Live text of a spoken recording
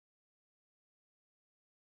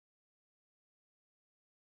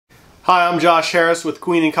Hi, I'm Josh Harris with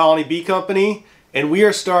Queen and Colony Bee Company, and we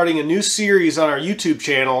are starting a new series on our YouTube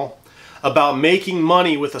channel about making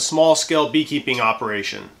money with a small-scale beekeeping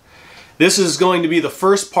operation. This is going to be the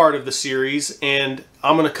first part of the series, and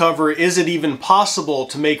I'm going to cover, is it even possible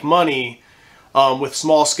to make money with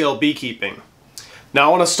small-scale beekeeping? Now,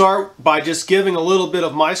 I want to start by just giving a little bit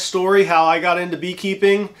of my story, how I got into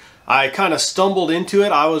beekeeping. I kind of stumbled into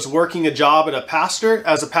it. I was working a job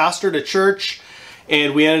as a pastor at a church,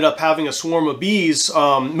 and we ended up having a swarm of bees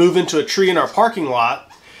move into a tree in our parking lot,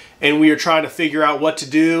 and we were trying to figure out what to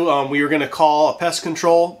do. We were going to call a pest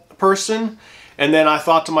control person, and then I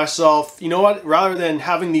thought to myself, you know what, rather than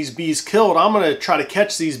having these bees killed, I'm going to try to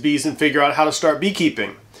catch these bees and figure out how to start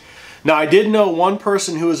beekeeping. Now, I did know one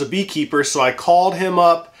person who was a beekeeper, so I called him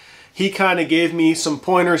up. He kind of gave me some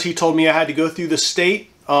pointers. He told me I had to go through the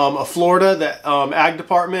state of Florida, the ag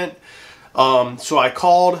department. So I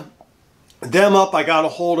called them up. I got a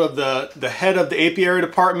hold of the head of the apiary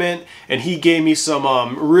department, and he gave me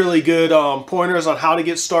some really good pointers on how to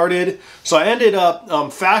get started. So I ended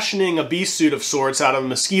up fashioning a bee suit of sorts out of a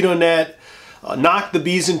mosquito net, knocked the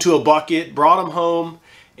bees into a bucket, brought them home,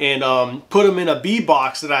 and put them in a bee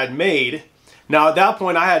box that I had made. Now, at that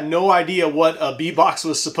point, I had no idea what a bee box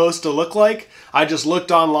was supposed to look like. I just looked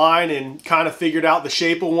online and kind of figured out the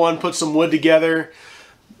shape of one, put some wood together,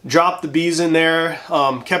 dropped the bees in there,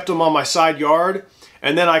 kept them on my side yard,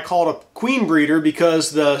 and then I called a queen breeder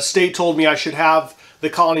because the state told me I should have the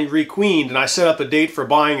colony requeened, and I set up a date for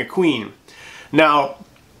buying a queen. Now,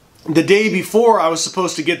 the day before I was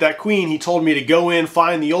supposed to get that queen, he told me to go in,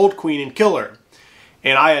 find the old queen, and kill her.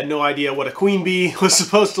 And I had no idea what a queen bee was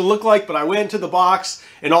supposed to look like, but I went to the box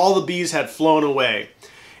and all the bees had flown away.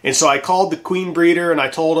 And so I called the queen breeder and I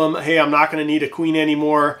told him, hey, I'm not going to need a queen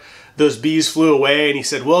anymore. Those bees flew away. And he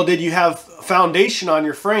said, well, did you have foundation on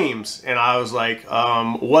your frames? And I was like,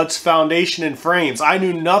 what's foundation in frames? I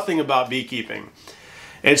knew nothing about beekeeping.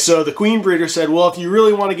 And so the queen breeder said, well, if you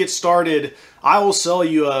really want to get started, I will sell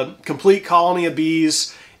you a complete colony of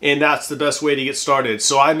bees, and that's the best way to get started.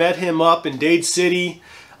 So I met him up in Dade City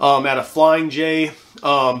at a Flying J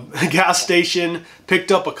gas station,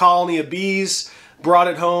 picked up a colony of bees, brought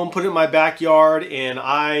it home, put it in my backyard, and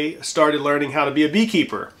I started learning how to be a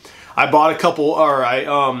beekeeper. I bought a couple, or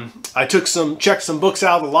I checked some books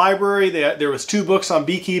out of the library. There was 2 books on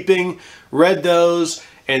beekeeping, read those,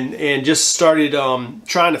 and just started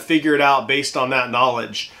trying to figure it out based on that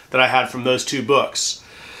knowledge that I had from those 2 books.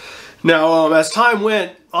 Now, as time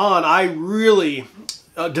went on, I really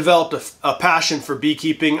developed a passion for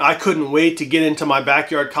beekeeping. I couldn't wait to get into my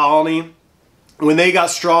backyard colony. When they got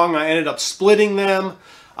strong, I ended up splitting them.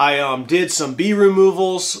 I did some bee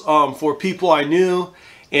removals for people I knew,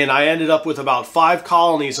 and I ended up with about 5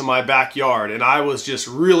 colonies in my backyard, and I was just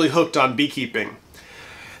really hooked on beekeeping.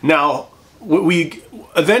 Now, we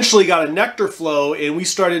eventually got a nectar flow, and we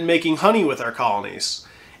started making honey with our colonies.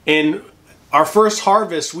 And our first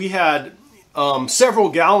harvest, we had several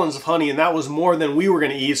gallons of honey, and that was more than we were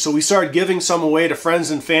going to eat. So we started giving some away to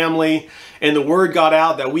friends and family, and the word got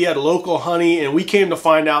out that we had local honey, and we came to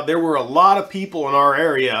find out there were a lot of people in our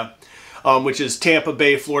area, which is Tampa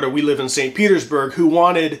Bay, Florida. We live in St. Petersburg, who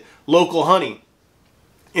wanted local honey.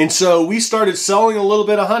 And so we started selling a little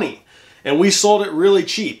bit of honey, and we sold it really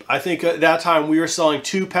cheap. I think at that time we were selling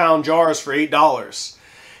 2-pound jars for $8.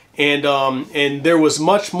 And there was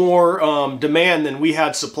much more demand than we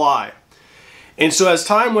had supply. And so as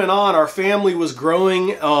time went on, our family was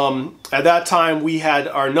growing. At that time, we had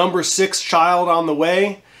our number 6 child on the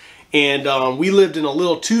way. And we lived in a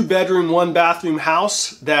little 2-bedroom, 1-bathroom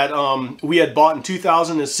house that we had bought in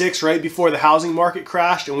 2006, right before the housing market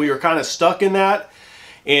crashed. And we were kind of stuck in that.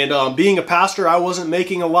 And being a pastor, I wasn't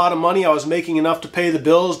making a lot of money. I was making enough to pay the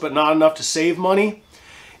bills, but not enough to save money.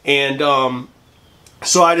 And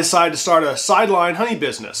so I decided to start a sideline honey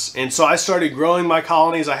business. And so I started growing my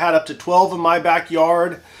colonies. I had up to 12 in my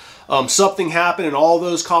backyard. Something happened and all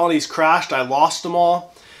those colonies crashed. I lost them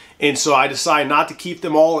all. And so I decided not to keep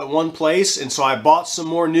them all at one place. And so I bought some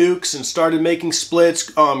more nukes and started making splits,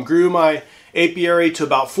 grew my apiary to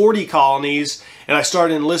about 40 colonies. And I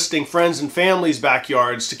started enlisting friends and family's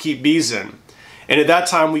backyards to keep bees in. And at that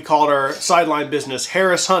time we called our sideline business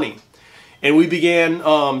Harris Honey. And we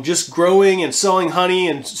began just growing and selling honey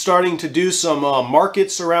and starting to do some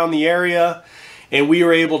markets around the area. And we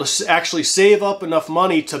were able to actually save up enough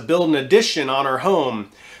money to build an addition on our home,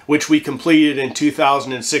 which we completed in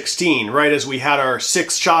 2016, right as we had our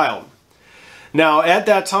 6th child. Now, at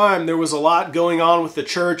that time, there was a lot going on with the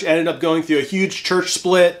church. Ended up going through a huge church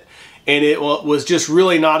split, and it was just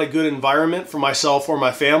really not a good environment for myself or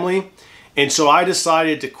my family. And so I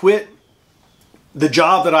decided to quit the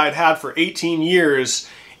job that I'd had for 18 years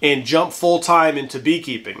and jump full-time into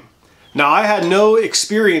beekeeping. Now, I had no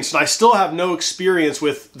experience, and I still have no experience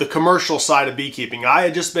with the commercial side of beekeeping. I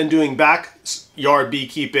had just been doing backyard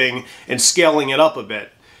beekeeping and scaling it up a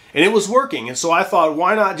bit. And it was working, and so I thought,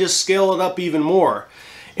 why not just scale it up even more?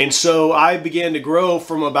 And so I began to grow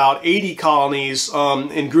from about 80 colonies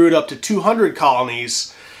and grew it up to 200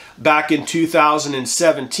 colonies back in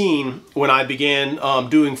 2017 when I began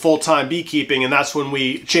doing full-time beekeeping, and that's when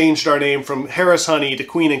we changed our name from Harris Honey to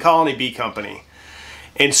Queen and Colony Bee Company.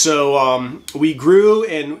 And so we grew,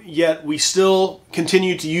 and yet we still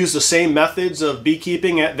continued to use the same methods of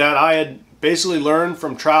beekeeping that I had basically learned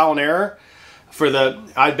from trial and error.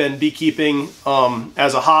 I'd been beekeeping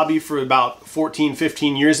as a hobby for about 14,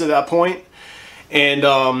 15 years at that point.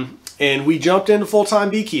 And we jumped into full-time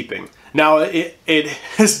beekeeping. Now, it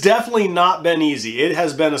has definitely not been easy. It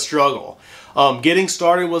has been a struggle. Getting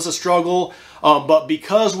started was a struggle, but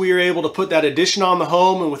because we were able to put that addition on the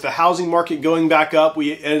home, and with the housing market going back up,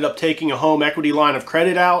 we ended up taking a home equity line of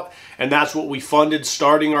credit out, and that's what we funded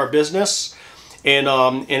starting our business. And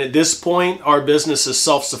at this point, our business is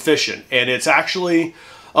self-sufficient, and it's actually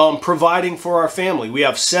providing for our family. We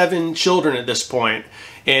have 7 children at this point,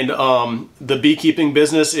 and the beekeeping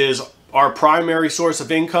business is our primary source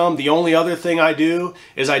of income. The only other thing I do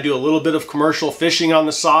is I do a little bit of commercial fishing on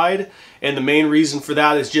the side, and the main reason for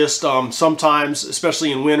that is just sometimes,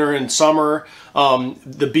 especially in winter and summer,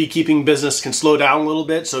 the beekeeping business can slow down a little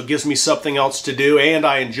bit, so it gives me something else to do, and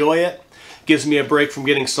I enjoy it. Gives me a break from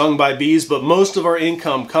getting stung by bees, but most of our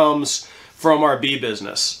income comes from our bee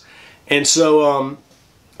business. And so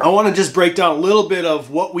I want to just break down a little bit of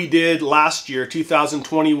what we did last year,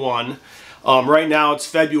 2021. Right now it's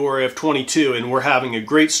February of 22, and we're having a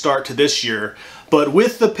great start to this year. But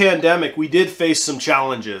with the pandemic, we did face some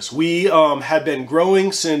challenges. We had been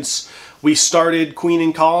growing since we started Queen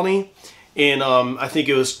and Colony in, I think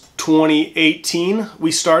it was 2018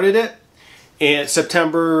 we started it. And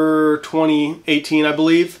September 2018, I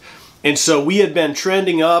believe. And so we had been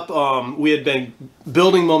trending up, we had been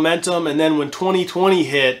building momentum, and then when 2020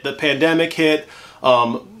 hit, the pandemic hit,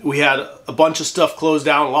 we had a bunch of stuff closed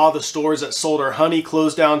down. A lot of the stores that sold our honey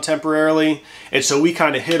closed down temporarily, and so we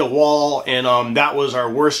kind of hit a wall, and that was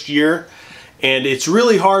our worst year. And it's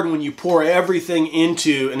really hard when you pour everything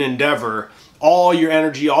into an endeavor, all your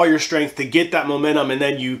energy, all your strength to get that momentum, and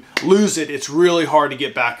then you lose it. It's really hard to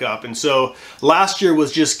get back up. And so last year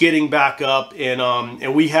was just getting back up,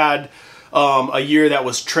 and we had a year that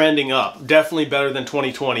was trending up, definitely better than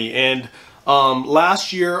 2020. And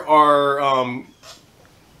last year our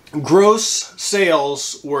gross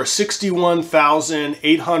sales were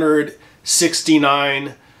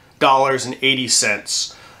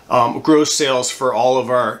 $61,869.80. Gross sales for all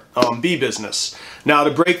of our bee business. Now,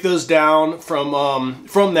 to break those down from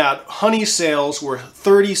that, honey sales were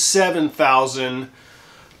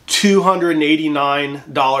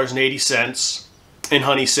 $37,289.80 in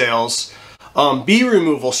honey sales. Bee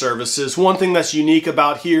removal services, one thing that's unique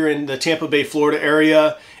about here in the Tampa Bay, Florida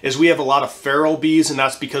area is we have a lot of feral bees, and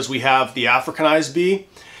that's because we have the Africanized bee.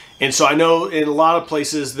 And so I know in a lot of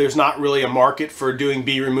places there's not really a market for doing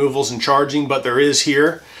bee removals and charging, but there is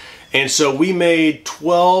here. And so we made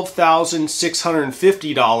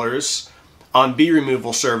 $12,650 on bee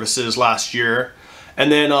removal services last year. And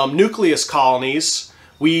then nucleus colonies,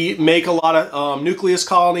 we make a lot of nucleus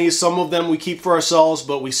colonies. Some of them we keep for ourselves,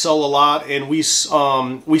 but we sell a lot. And we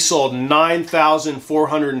sold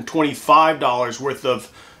 $9,425 worth of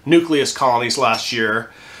nucleus colonies last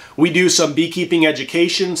year. We do some beekeeping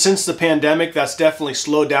education. Since the pandemic, that's definitely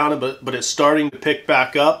slowed down, but it's starting to pick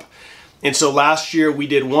back up. And so last year we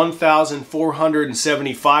did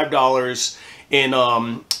 $1,475 in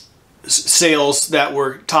sales that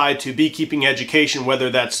were tied to beekeeping education,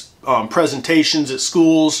 whether that's presentations at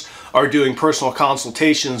schools or doing personal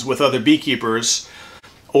consultations with other beekeepers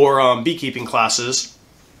or beekeeping classes.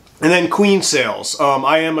 And then queen sales.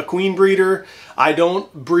 I am a queen breeder. I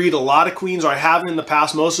don't breed a lot of queens, or I have in the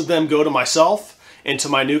past. Most of them go to myself and to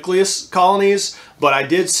my nucleus colonies, but I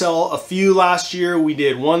did sell a few last year. We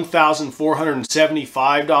did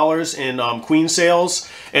 $1,475 in queen sales,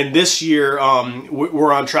 and this year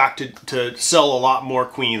we're on track to sell a lot more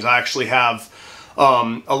queens. I actually have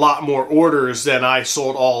a lot more orders than I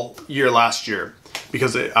sold all year last year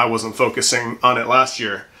because I wasn't focusing on it last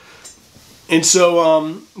year. And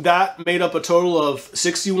so that made up a total of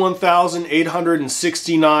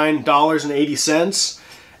 $61,869.80.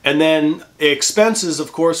 And then expenses,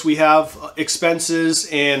 of course, we have expenses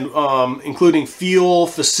and including fuel,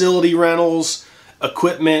 facility rentals,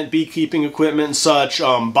 equipment, beekeeping equipment and such,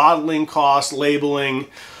 bottling costs, labeling,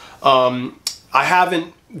 I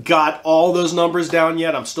haven't got all those numbers down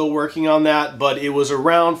yet. I'm still working on that, but it was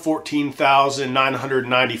around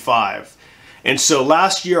 $14,995. And so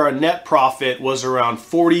last year our net profit was around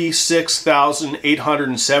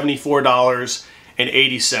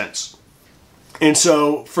 $46,874.80. And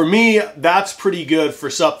so for me, that's pretty good for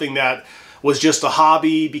something that was just a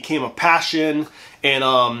hobby, became a passion, and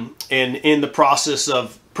in the process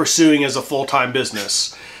of pursuing as a full-time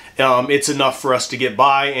business. It's enough for us to get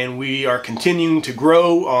by, and we are continuing to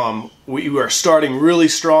grow. We are starting really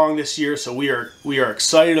strong this year, so we are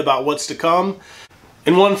excited about what's to come.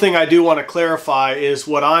 And one thing I do want to clarify is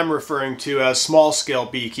what I'm referring to as small-scale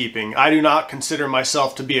beekeeping. I do not consider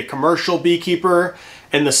myself to be a commercial beekeeper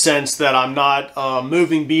in the sense that I'm not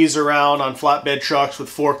moving bees around on flatbed trucks with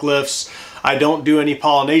forklifts. I don't do any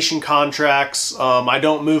pollination contracts. I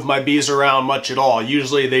don't move my bees around much at all.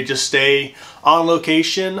 Usually they just stay on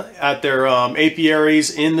location at their apiaries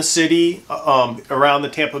in the city around the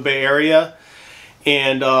Tampa Bay area.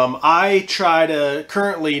 And I try to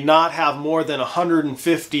currently not have more than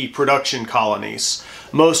 150 production colonies.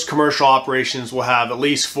 Most commercial operations will have at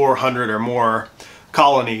least 400 or more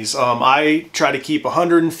colonies. I try to keep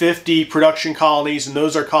 150 production colonies, and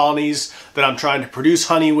those are colonies that I'm trying to produce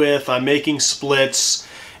honey with. I'm making splits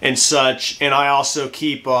and such, and I also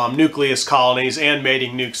keep nucleus colonies and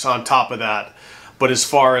mating nukes on top of that. But as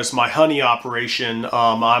far as my honey operation,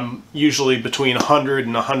 I'm usually between 100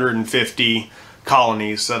 and 150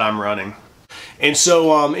 colonies that I'm running. And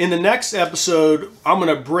so in the next episode, I'm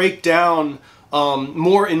going to break down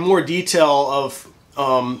in more detail of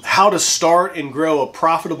how to start and grow a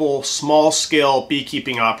profitable small-scale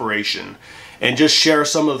beekeeping operation, and just share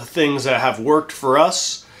some of the things that have worked for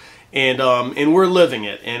us. And we're living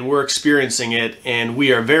it, and we're experiencing it, and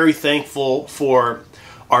we are very thankful for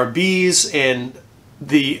our bees and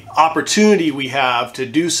the opportunity we have to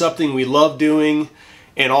do something we love doing,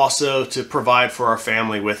 and also to provide for our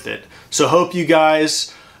family with it. So hope you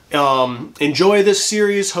guys enjoy this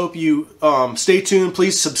series. Hope you stay tuned.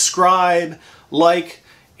 Please subscribe, like,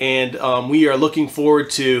 and we are looking forward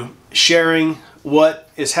to sharing what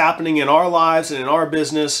is happening in our lives and in our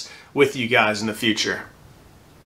business with you guys in the future.